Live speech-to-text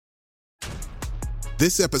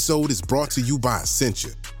This episode is brought to you by Essentia.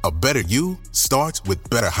 A better you starts with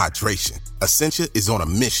better hydration. Essentia is on a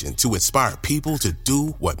mission to inspire people to do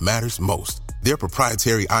what matters most. Their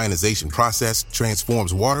proprietary ionization process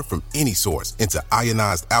transforms water from any source into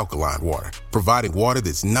ionized alkaline water, providing water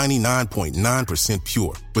that's 99.9%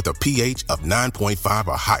 pure with a pH of 9.5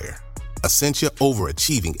 or higher. Essentia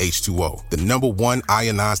overachieving H2O, the #1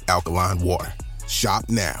 ionized alkaline water. Shop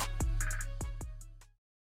now.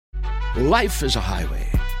 Life is a highway,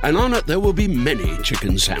 and on it there will be many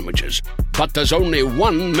chicken sandwiches. But there's only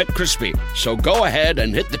one McCrispy. So go ahead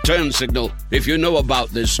and hit the turn signal if you know about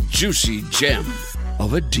this juicy gem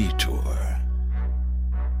of a detour.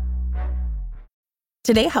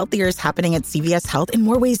 Today, healthier is happening at CVS Health in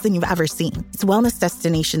more ways than you've ever seen. It's wellness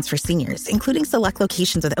destinations for seniors, including select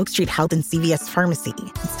locations with Oak Street Health and CVS Pharmacy.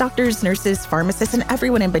 It's doctors, nurses, pharmacists, and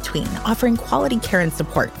everyone in between, offering quality care and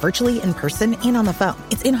support virtually, in person, and on the phone.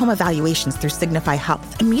 It's in-home evaluations through Signify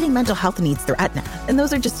Health and meeting mental health needs through Aetna. And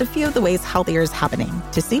those are just a few of the ways healthier is happening.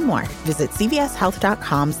 To see more, visit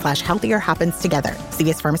cvshealth.com/healthier happens together.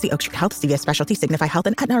 CVS Pharmacy, Oak Street Health, CVS Specialty, Signify Health,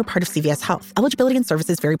 and Aetna are part of CVS Health. Eligibility and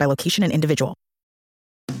services vary by location and individual.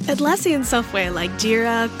 Atlassian software like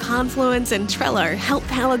Jira, Confluence, and Trello help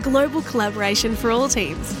power global collaboration for all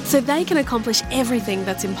teams, so they can accomplish everything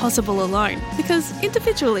that's impossible alone. Because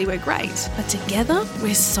individually we're great, but together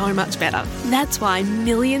we're so much better. That's why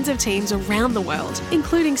millions of teams around the world,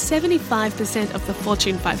 including 75% of the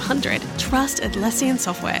Fortune 500, trust Atlassian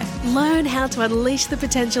software. Learn how to unleash the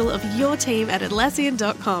potential of your team at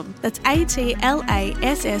Atlassian.com. That's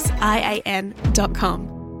Atlassian.com.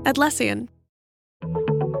 Atlassian.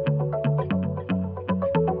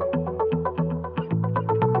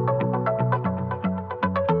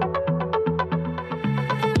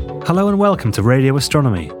 Hello and welcome to Radio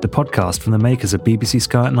Astronomy, the podcast from the makers of BBC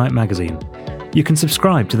Sky at Night magazine. You can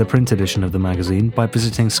subscribe to the print edition of the magazine by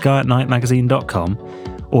visiting skyatnightmagazine.com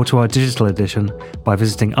or to our digital edition by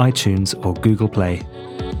visiting iTunes or Google Play.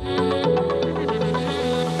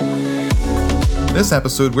 This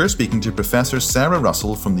episode we're speaking to Professor Sarah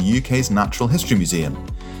Russell from the UK's Natural History Museum.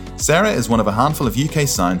 Sarah is one of a handful of UK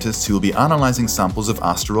scientists who will be analysing samples of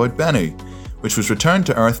Asteroid Bennu, which was returned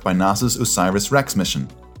to Earth by NASA's OSIRIS-REx mission.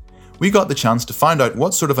 We got the chance to find out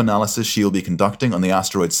what sort of analysis she will be conducting on the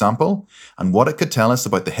asteroid sample and what it could tell us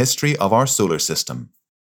about the history of our solar system.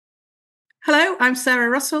 Hello, I'm Sarah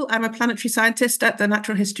Russell. I'm a planetary scientist at the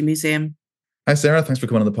Natural History Museum. Hi Sarah, thanks for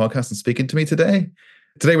coming on the podcast and speaking to me today.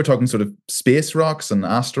 Today we're talking sort of space rocks and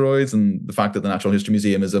asteroids and the fact that the Natural History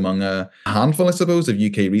Museum is among a handful, I suppose, of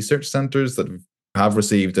UK research centres that have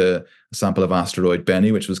received a sample of Asteroid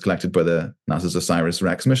Bennu, which was collected by the NASA's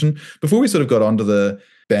OSIRIS-REx mission. Before we sort of got onto the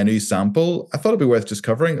Bennu sample, I thought it'd be worth just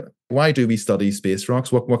covering, why do we study space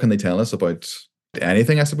rocks? What can they tell us about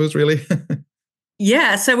anything, I suppose, really?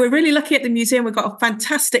 Yeah, so we're really lucky at the museum. We've got a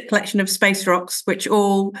fantastic collection of space rocks, which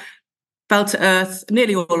all fell to Earth,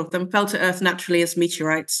 nearly all of them fell to Earth naturally as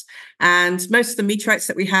meteorites. And most of the meteorites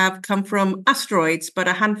that we have come from asteroids, but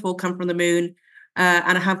a handful come from the moon,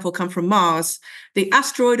 and a handful come from Mars. The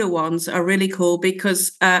asteroidal ones are really cool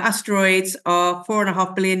because asteroids are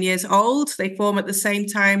 4.5 billion years old. They form at the same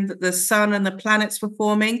time that the sun and the planets were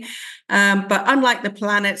forming. But unlike the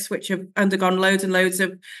planets, which have undergone loads and loads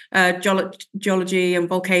of geology and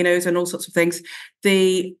volcanoes and all sorts of things,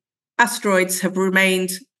 the asteroids have remained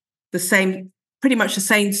the same, pretty much the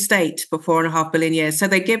same state for 4.5 billion years. So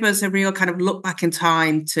they give us a real kind of look back in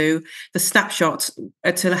time to the snapshot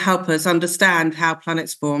to help us understand how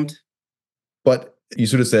planets formed. But you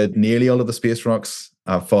sort of said nearly all of the space rocks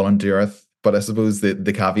have fallen to Earth. But I suppose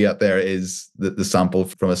the caveat there is the sample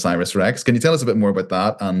from OSIRIS-REx. Can you tell us a bit more about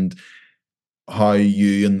that and how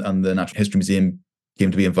you and the Natural History Museum came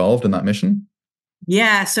to be involved in that mission?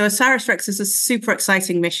 Yeah, so OSIRIS-REx is a super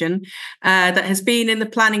exciting mission that has been in the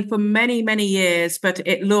planning for many, many years, but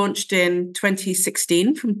it launched in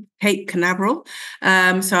 2016 from Cape Canaveral.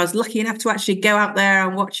 So I was lucky enough to actually go out there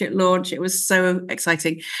and watch it launch. It was so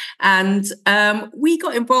exciting. And we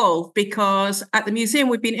got involved because at the museum,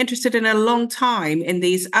 we've been interested in a long time in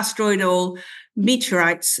these asteroidal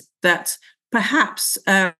meteorites that perhaps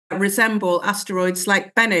resemble asteroids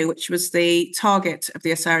like Bennu, which was the target of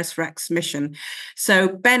the OSIRIS-REx mission. So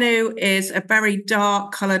Bennu is a very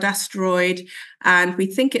dark coloured asteroid, and we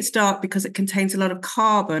think it's dark because it contains a lot of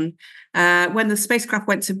carbon. When the spacecraft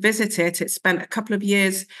went to visit it, it spent a couple of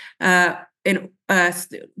years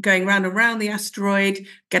going round and round the asteroid,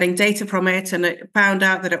 getting data from it, and it found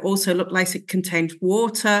out that it also looked like it contained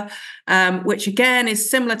water, which again is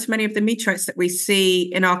similar to many of the meteorites that we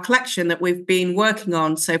see in our collection that we've been working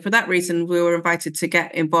on. So for that reason, we were invited to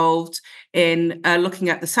get involved in looking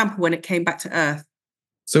at the sample when it came back to Earth.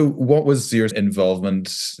 So what was your involvement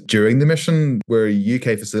during the mission? Were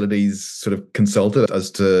UK facilities sort of consulted as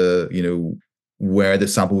to, where the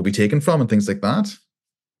sample would be taken from and things like that?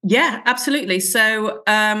 Yeah, absolutely. So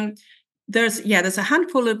there's a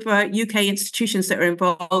handful of UK institutions that are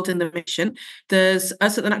involved in the mission. There's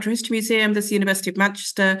us at the Natural History Museum, there's the University of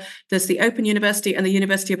Manchester, there's the Open University and the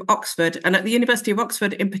University of Oxford. And at the University of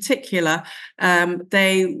Oxford in particular,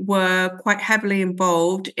 they were quite heavily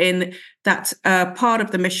involved in that part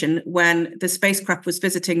of the mission when the spacecraft was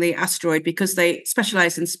visiting the asteroid, because they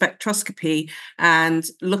specialize in spectroscopy and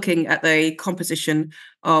looking at the composition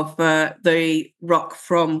of the rock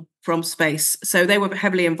from space. So they were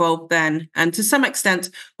heavily involved then. And to some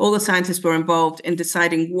extent, all the scientists were involved in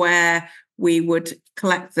deciding where we would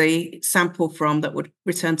collect the sample from that would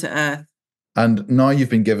return to Earth. And now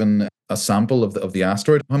you've been given a sample of the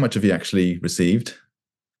asteroid. How much have you actually received?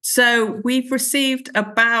 So we've received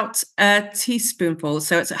about a teaspoonful.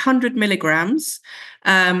 So it's 100 milligrams.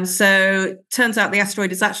 So it turns out the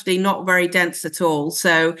asteroid is actually not very dense at all.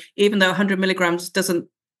 So even though 100 milligrams doesn't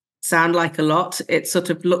sound like a lot, it sort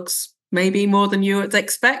of looks maybe more than you would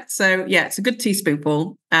expect. So yeah, it's a good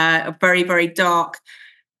teaspoonful, a very, very dark,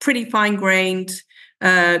 pretty fine-grained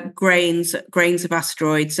grains of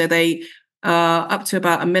asteroids. So they are up to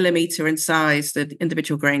about 1 millimeter in size, the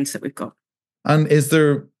individual grains that we've got. And is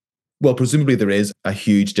there, well, presumably there is a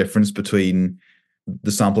huge difference between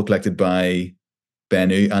the sample collected by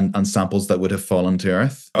Bennu and samples that would have fallen to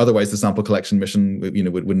Earth. Otherwise, the sample collection mission,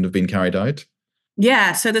 wouldn't have been carried out.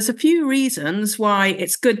 Yeah, so there's a few reasons why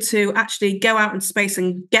it's good to actually go out in space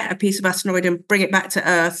and get a piece of asteroid and bring it back to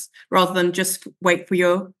Earth rather than just wait for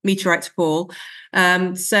your meteorite to fall.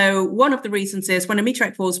 So one of the reasons is when a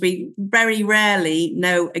meteorite falls, we very rarely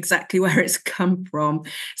know exactly where it's come from.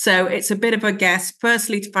 So it's a bit of a guess,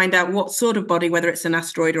 firstly, to find out what sort of body, whether it's an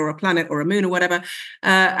asteroid or a planet or a moon or whatever.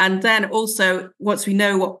 And then also, once we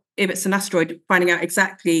know if it's an asteroid, finding out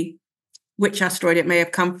exactly which asteroid it may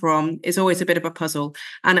have come from is always a bit of a puzzle.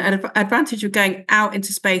 And an advantage of going out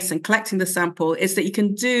into space and collecting the sample is that you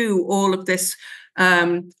can do all of this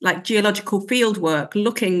like geological field work,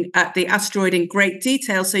 looking at the asteroid in great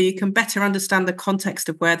detail so you can better understand the context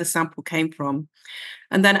of where the sample came from.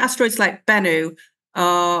 And then asteroids like Bennu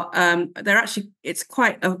are, it's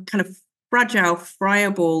quite a kind of fragile,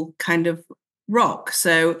 friable kind of rock.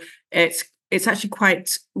 So it's actually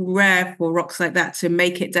quite rare for rocks like that to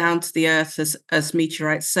make it down to the Earth as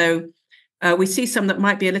meteorites. So we see some that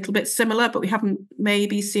might be a little bit similar, but we haven't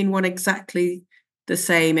maybe seen one exactly the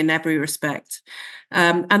same in every respect.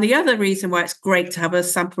 And the other reason why it's great to have a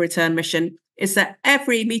sample return mission is that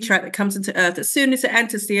every meteorite that comes into Earth, as soon as it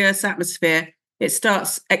enters the Earth's atmosphere, it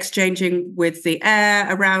starts exchanging with the air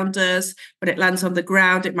around us. When it lands on the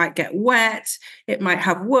ground, it might get wet. It might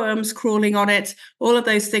have worms crawling on it. All of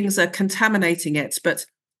those things are contaminating it. But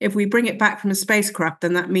if we bring it back from a spacecraft,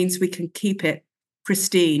 then that means we can keep it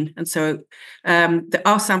pristine. And so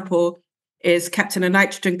our sample is kept in a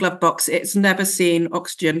nitrogen glove box. It's never seen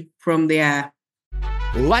oxygen from the air.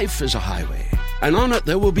 Life is a highway, and on it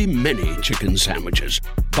there will be many chicken sandwiches.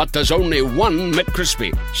 But there's only one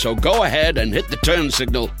McCrispy. So go ahead and hit the turn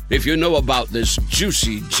signal if you know about this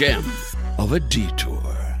juicy gem of a detour.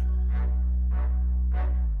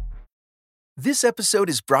 This episode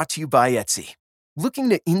is brought to you by Etsy. Looking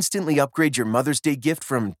to instantly upgrade your Mother's Day gift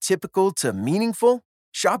from typical to meaningful?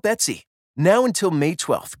 Shop Etsy. Now until May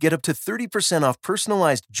 12th, get up to 30% off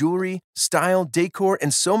personalized jewelry, style, decor,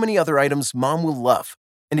 and so many other items Mom will love.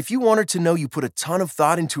 And if you want her to know you put a ton of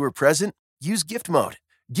thought into her present, use Gift Mode.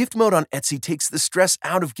 Gift Mode on Etsy takes the stress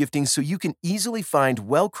out of gifting so you can easily find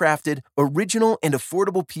well-crafted, original, and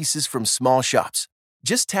affordable pieces from small shops.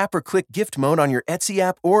 Just tap or click Gift Mode on your Etsy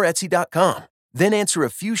app or Etsy.com. Then answer a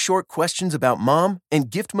few short questions about Mom, and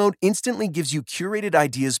Gift Mode instantly gives you curated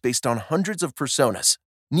ideas based on hundreds of personas.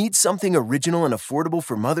 Need something original and affordable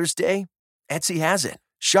for Mother's Day? Etsy has it.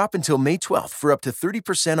 Shop until May 12th for up to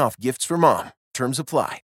 30% off gifts for Mom. Terms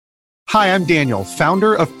apply. Hi, I'm Daniel,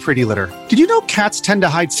 founder of Pretty Litter. Did you know cats tend to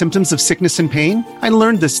hide symptoms of sickness and pain? I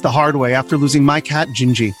learned this the hard way after losing my cat,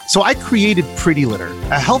 Gingy. So I created Pretty Litter,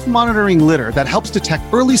 a health monitoring litter that helps detect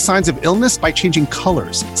early signs of illness by changing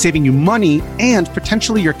colors, saving you money and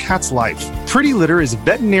potentially your cat's life. Pretty Litter is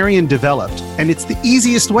veterinarian developed, and it's the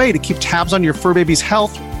easiest way to keep tabs on your fur baby's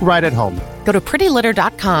health right at home. Go to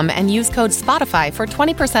prettylitter.com and use code SPOTIFY for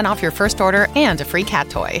 20% off your first order and a free cat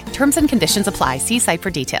toy. Terms and conditions apply. See site for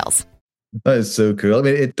details. That is so cool. I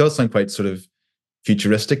mean, it does sound quite sort of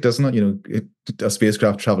futuristic, doesn't it? A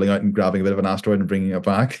spacecraft traveling out and grabbing a bit of an asteroid and bringing it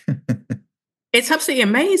back. It's absolutely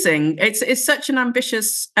amazing. It's such an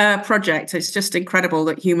ambitious project. It's just incredible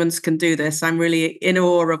that humans can do this. I'm really in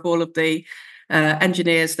awe of all of the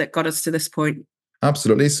engineers that got us to this point.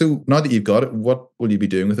 Absolutely. So now that you've got it, what will you be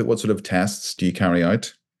doing with it? What sort of tests do you carry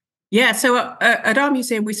out? Yeah, so at our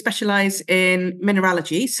museum, we specialise in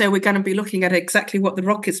mineralogy. So we're going to be looking at exactly what the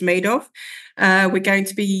rock is made of. We're going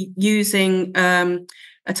to be using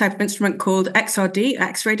a type of instrument called XRD,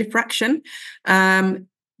 X-ray diffraction,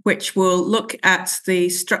 which will look at the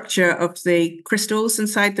structure of the crystals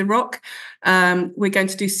inside the rock. We're going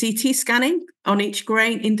to do CT scanning on each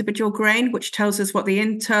individual grain, which tells us what the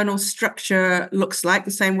internal structure looks like,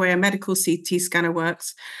 the same way a medical CT scanner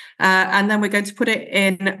works. And then we're going to put it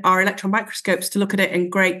in our electron microscopes to look at it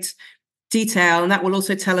in great detail, and that will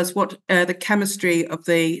also tell us what the chemistry of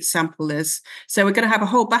the sample is. So we're going to have a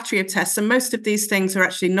whole battery of tests, and most of these things are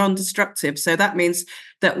actually non-destructive. So that means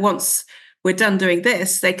that once we're done doing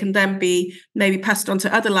this, they can then be maybe passed on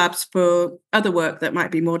to other labs for other work that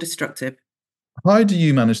might be more destructive. How do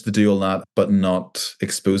you manage to do all that but not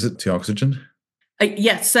expose it to oxygen?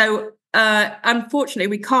 Yes. So unfortunately,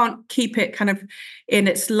 we can't keep it kind of in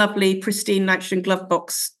its lovely, pristine nitrogen glove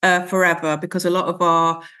box forever, because a lot of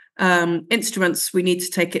our instruments, we need to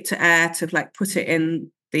take it to air to put it in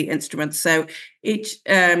the instruments. So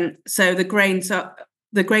the grains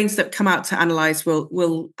that come out to analyze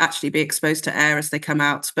will actually be exposed to air as they come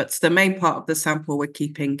out. But the main part of the sample, we're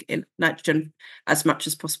keeping in nitrogen as much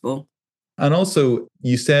as possible. And also,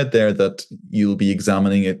 you said there that you'll be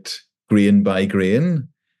examining it grain by grain.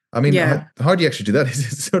 I mean, yeah. how do you actually do that? Is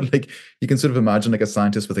it sort of like, you can sort of imagine like a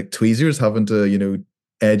scientist with tweezers having to,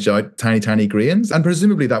 edge out tiny grains? And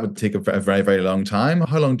presumably that would take a very, very long time.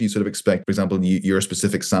 How long do you sort of expect, for example, your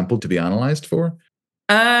specific sample to be analysed for?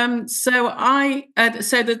 So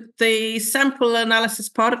the sample analysis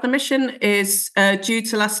part of the mission is due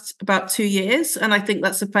to last about 2 years, and I think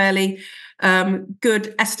that's a fairly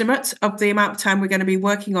good estimate of the amount of time we're going to be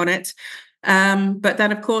working on it. But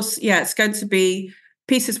then, of course, it's going to be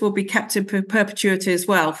pieces will be kept in perpetuity as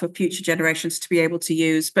well for future generations to be able to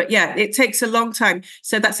use. But it takes a long time.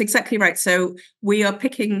 So that's exactly right. So we are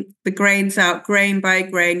picking the grains out grain by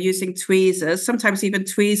grain using tweezers. Sometimes even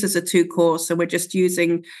tweezers are too coarse. So we're just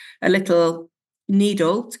using a little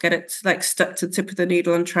needle to get it stuck to the tip of the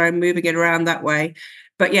needle and try moving it around that way.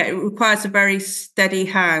 But it requires a very steady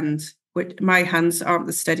hand, which my hands aren't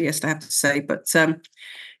the steadiest, I have to say. But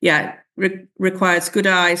requires good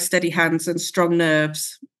eyes, steady hands, and strong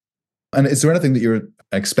nerves. And is there anything that you're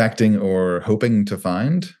expecting or hoping to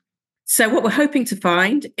find? So what we're hoping to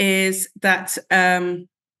find is that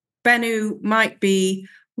Bennu might be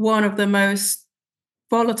one of the most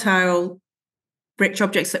volatile, rich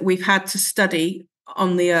objects that we've had to study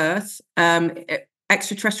on the Earth,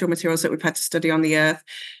 extraterrestrial materials that we've had to study on the Earth.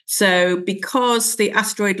 So because the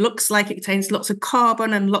asteroid looks like it contains lots of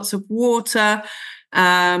carbon and lots of water,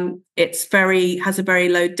 has a very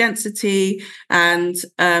low density, and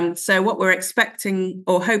so what we're expecting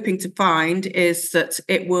or hoping to find is that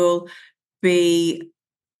it will be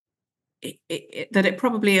that it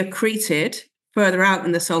probably accreted further out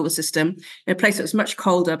in the solar system, in a place that's much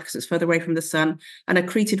colder because it's further away from the sun, and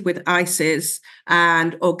accreted with ices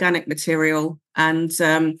and organic material, and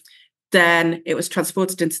then it was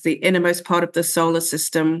transported into the innermost part of the solar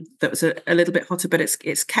system that was a little bit hotter, but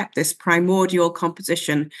it's kept this primordial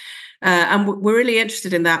composition. And we're really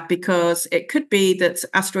interested in that because it could be that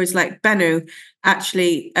asteroids like Bennu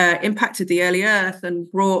actually impacted the early Earth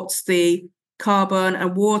and brought the carbon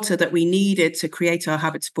and water that we needed to create our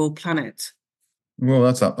habitable planet. Well,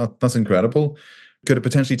 that's incredible. Could it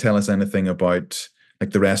potentially tell us anything about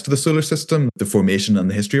the rest of the solar system, the formation and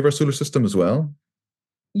the history of our solar system as well?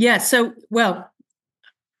 Yeah, so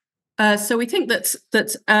we think that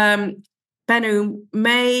Bennu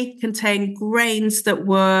may contain grains that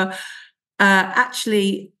were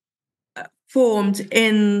actually formed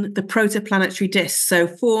in the protoplanetary disk, so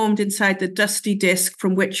formed inside the dusty disk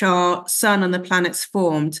from which our sun and the planets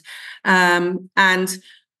formed.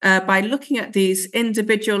 By looking at these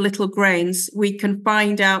individual little grains, we can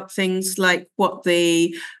find out things like what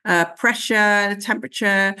the pressure,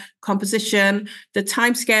 temperature, composition, the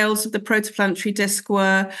timescales of the protoplanetary disk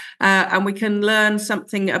were, and we can learn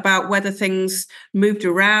something about whether things moved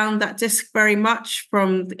around that disk very much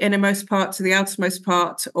from the innermost part to the outermost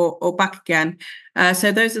part or back again.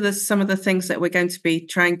 So those are some of the things that we're going to be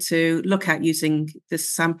trying to look at using this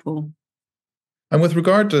sample. And with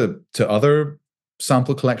regard to other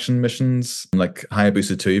sample collection missions like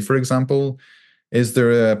Hayabusa 2, for example, is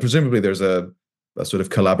there presumably there's a sort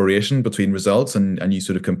of collaboration between results and you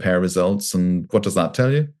sort of compare results, and what does that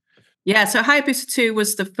tell you? Yeah, so Hayabusa 2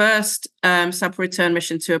 was the first sample return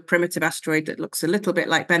mission to a primitive asteroid that looks a little bit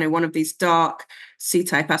like Bennu, one of these dark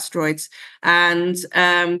C-type asteroids. And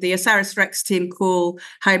the OSIRIS-REx team call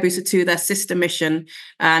Hayabusa 2 their sister mission.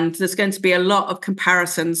 And there's going to be a lot of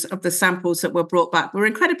comparisons of the samples that were brought back. We're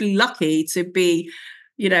incredibly lucky to be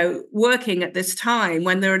working at this time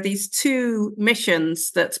when there are these two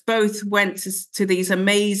missions that both went to these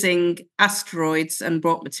amazing asteroids and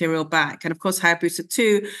brought material back. And of course, Hayabusa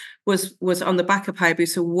 2 was on the back of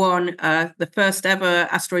Hayabusa 1, the first ever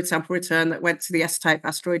asteroid sample return that went to the S-type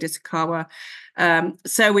asteroid Itokawa.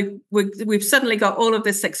 So we've suddenly got all of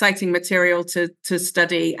this exciting material to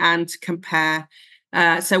study and to compare.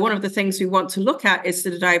 So one of the things we want to look at is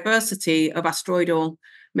the diversity of asteroidal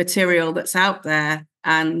material that's out there.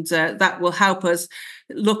 And that will help us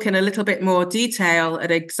look in a little bit more detail at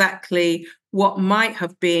exactly what might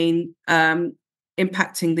have been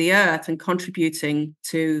impacting the Earth and contributing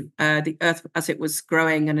to the Earth as it was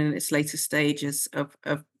growing and in its later stages of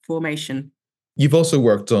formation. You've also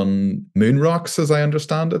worked on moon rocks, as I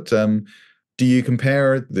understand it. Do you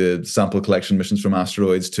compare the sample collection missions from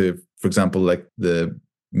asteroids to, for example, like the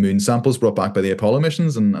moon samples brought back by the Apollo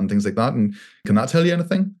missions and things like that? And can that tell you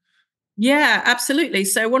anything? Yeah, absolutely.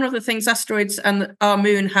 So one of the things asteroids and our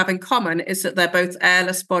moon have in common is that they're both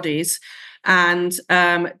airless bodies, and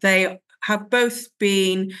they have both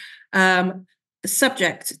been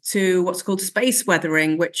subject to what's called space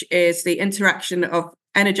weathering, which is the interaction of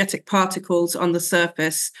energetic particles on the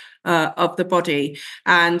surface of the body.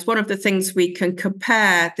 And one of the things we can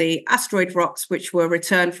compare the asteroid rocks, which were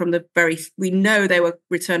returned from we know they were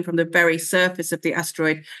returned from the very surface of the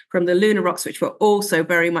asteroid, from the lunar rocks, which were also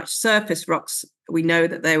very much surface rocks. We know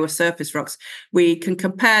that they were surface rocks. We can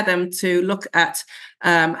compare them to look at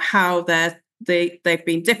how they've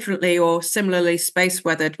been differently or similarly space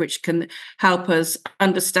weathered, which can help us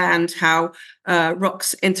understand how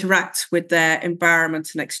rocks interact with their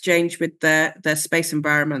environment and exchange with their space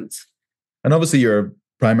environment. And obviously you're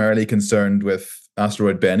primarily concerned with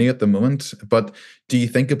Asteroid Bennu at the moment, but do you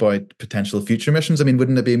think about potential future missions? I mean,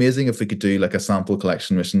 wouldn't it be amazing if we could do like a sample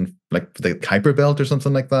collection mission, like the Kuiper Belt or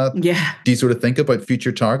something like that? Yeah. Do you sort of think about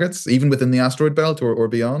future targets, even within the asteroid belt or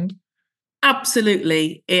beyond?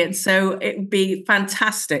 Absolutely, Ian. So it would be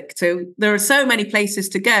fantastic. So there are so many places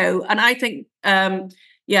to go. And I think,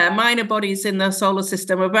 minor bodies in the solar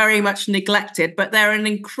system are very much neglected, but they're an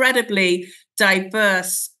incredibly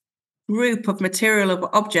diverse group of material of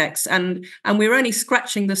objects. And we're only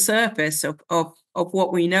scratching the surface of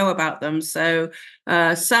what we know about them. So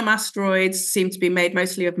some asteroids seem to be made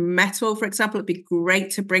mostly of metal, for example. It'd be great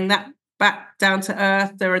to bring that back down to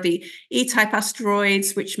Earth. There are the E-type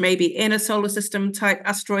asteroids, which may be inner solar system type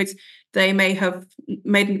asteroids. They may have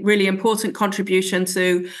made a really important contribution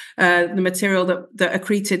to the material that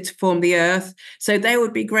accreted to form the Earth. So they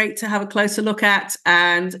would be great to have a closer look at.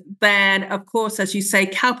 And then, of course, as you say,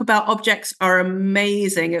 Kuiper Belt objects are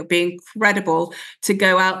amazing. It would be incredible to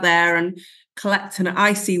go out there and collect an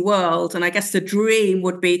icy world. And I guess the dream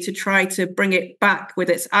would be to try to bring it back with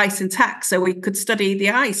its ice intact, so we could study the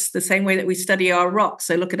ice the same way that we study our rocks.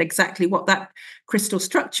 So look at exactly what that crystal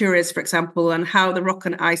structure is, for example, and how the rock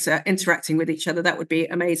and ice are interacting with each other. That would be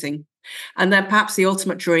amazing. And then perhaps the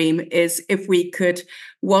ultimate dream is if we could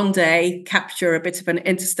one day capture a bit of an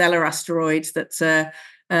interstellar asteroid that's an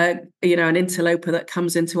interloper that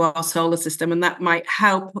comes into our solar system, and that might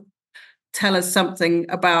help tell us something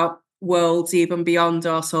about worlds even beyond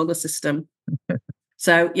our solar system.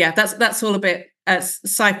 So yeah, that's all a bit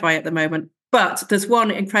sci-fi at the moment. But there's one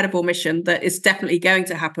incredible mission that is definitely going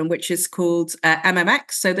to happen, which is called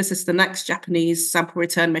MMX. So this is the next Japanese sample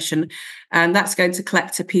return mission, and that's going to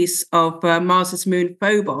collect a piece of Mars's moon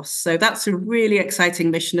Phobos. So that's a really exciting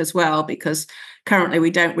mission as well, because currently we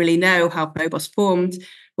don't really know how Phobos formed.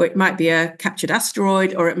 Well, it might be a captured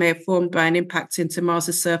asteroid, or it may have formed by an impact into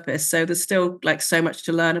Mars's surface. So there's still so much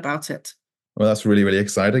to learn about it. Well, that's really, really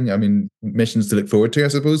exciting. I mean, missions to look forward to, I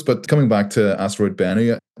suppose. But coming back to Asteroid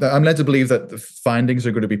Bennu, I'm led to believe that the findings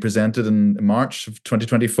are going to be presented in March of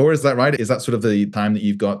 2024. Is that right? Is that sort of the time that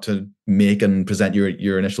you've got to make and present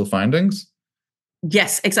your initial findings?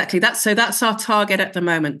 Yes, exactly. That's our target at the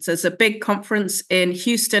moment. There's a big conference in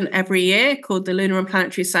Houston every year called the Lunar and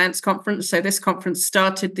Planetary Science Conference. So this conference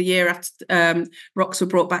started the year after rocks were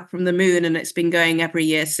brought back from the moon, and it's been going every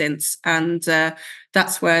year since. And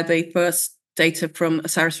that's where the first data from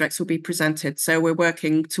OSIRIS-REx will be presented. So we're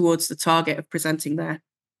working towards the target of presenting there.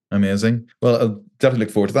 Amazing. Well, I'll definitely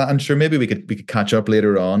look forward to that. And sure, maybe we could catch up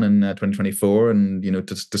later on in 2024 and,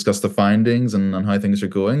 to discuss the findings and how things are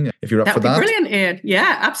going. If you're up for that. That would be brilliant, Ian.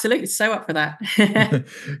 Yeah, absolutely. So up for that.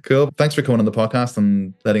 Cool. Thanks for coming on the podcast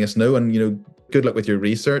and letting us know. And, good luck with your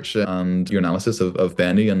research and your analysis of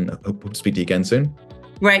Bennu, and hope to speak to you again soon.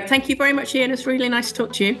 Great. Thank you very much, Ian. It's really nice to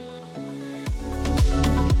talk to you.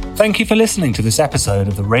 Thank you for listening to this episode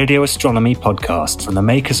of the Radio Astronomy podcast from the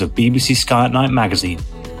makers of BBC Sky at Night magazine.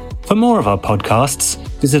 For more of our podcasts,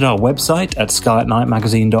 visit our website at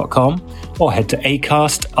skyatnightmagazine.com or head to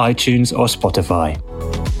Acast, iTunes or Spotify.